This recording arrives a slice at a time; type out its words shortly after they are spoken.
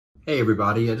Hey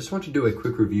everybody, I just want to do a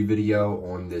quick review video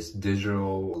on this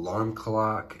digital alarm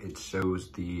clock. It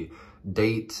shows the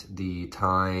date, the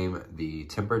time, the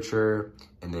temperature,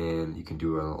 and then you can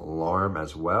do an alarm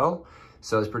as well.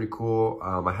 So it's pretty cool.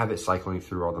 I have it cycling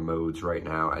through all the modes right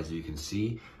now, as you can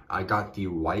see. I got the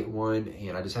white one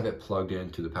and I just have it plugged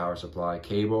into the power supply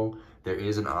cable. There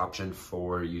is an option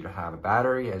for you to have a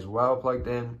battery as well plugged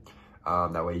in.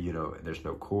 That way, there's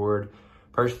no cord.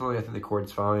 Personally, I think the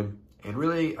cord's fine. And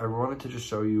really, I wanted to just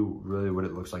show you really what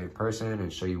it looks like in person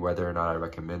and show you whether or not I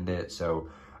recommend it. So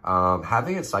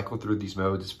having it cycle through these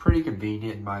modes is pretty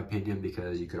convenient in my opinion,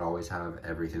 because you could always have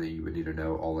everything that you would need to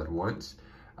know all at once,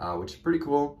 which is pretty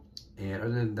cool. And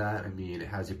other than that, I mean, it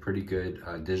has a pretty good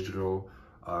digital,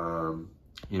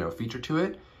 feature to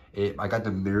it. I got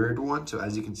the mirrored one, so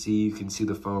as you can see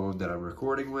the phone that I'm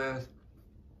recording with.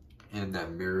 And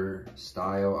that mirror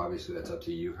style, obviously that's up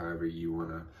to you, however you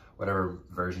wanna, whatever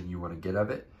version you wanna get of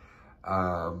it.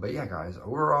 But yeah, guys,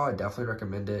 overall, I definitely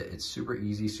recommend it. It's super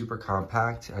easy, super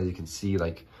compact. As you can see,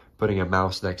 like putting a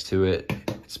mouse next to it,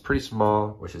 it's pretty small,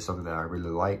 which is something that I really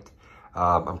liked.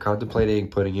 I'm contemplating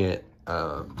putting it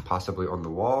possibly on the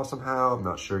wall somehow. I'm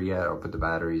not sure yet. I'll put the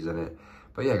batteries in it.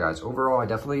 But yeah, guys, overall, I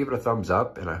definitely give it a thumbs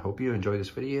up, and I hope you enjoy this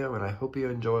video, and I hope you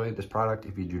enjoy this product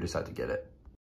if you do decide to get it.